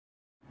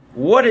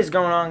What is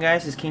going on,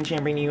 guys? It's King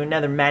Chan bringing you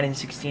another Madden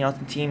 16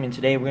 Ultimate Team, and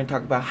today we're going to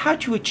talk about how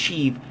to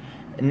achieve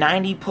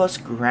 90 plus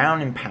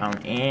ground and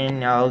pound,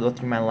 and I'll go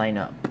through my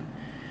lineup.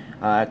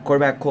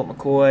 Quarterback Colt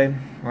McCoy,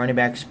 running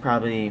backs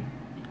probably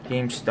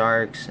James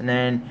Starks, and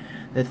then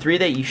the three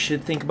that you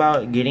should think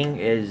about getting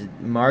is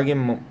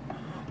Morgan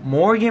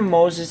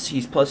Moses.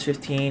 He's plus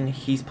 15,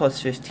 he's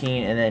plus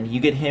 15, and then you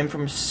get him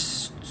from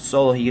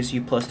solo, he gives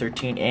you plus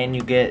 13, and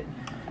you get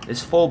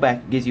this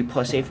fullback gives you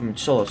plus 8 from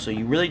solo, so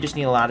you really just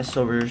need a lot of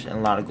silvers and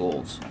a lot of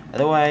golds.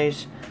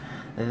 Otherwise,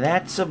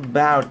 that's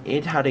about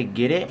it how to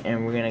get it,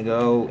 and we're going to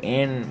go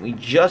in. We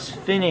just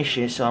finished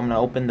it, so I'm going to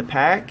open the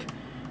pack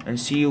and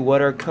see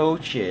what our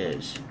coach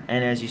is.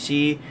 And as you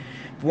see,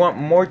 if you want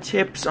more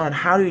tips on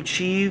how to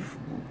achieve,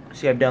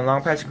 see I've done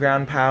long pass,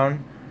 ground,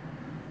 pound.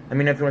 Let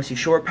me know if you want to see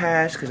short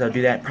pass, because I'll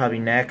do that probably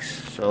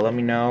next, so let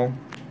me know.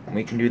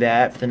 We can do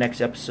that for the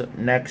next episode,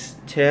 next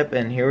tip.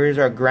 And here is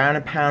our ground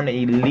and pound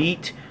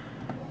elite.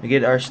 We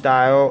get our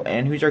style,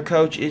 and who's our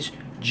coach is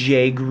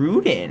Jay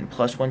Gruden,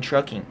 +1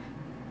 trucking.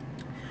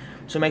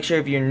 So make sure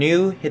if you're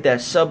new, hit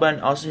that sub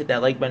button. Also hit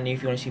that like button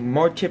if you want to see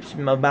more tips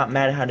about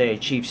Madden, how to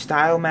achieve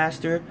style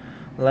master.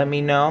 Let me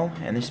know.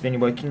 And this has been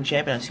your boy King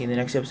Champ, and I'll see you in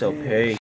the next episode. Peace.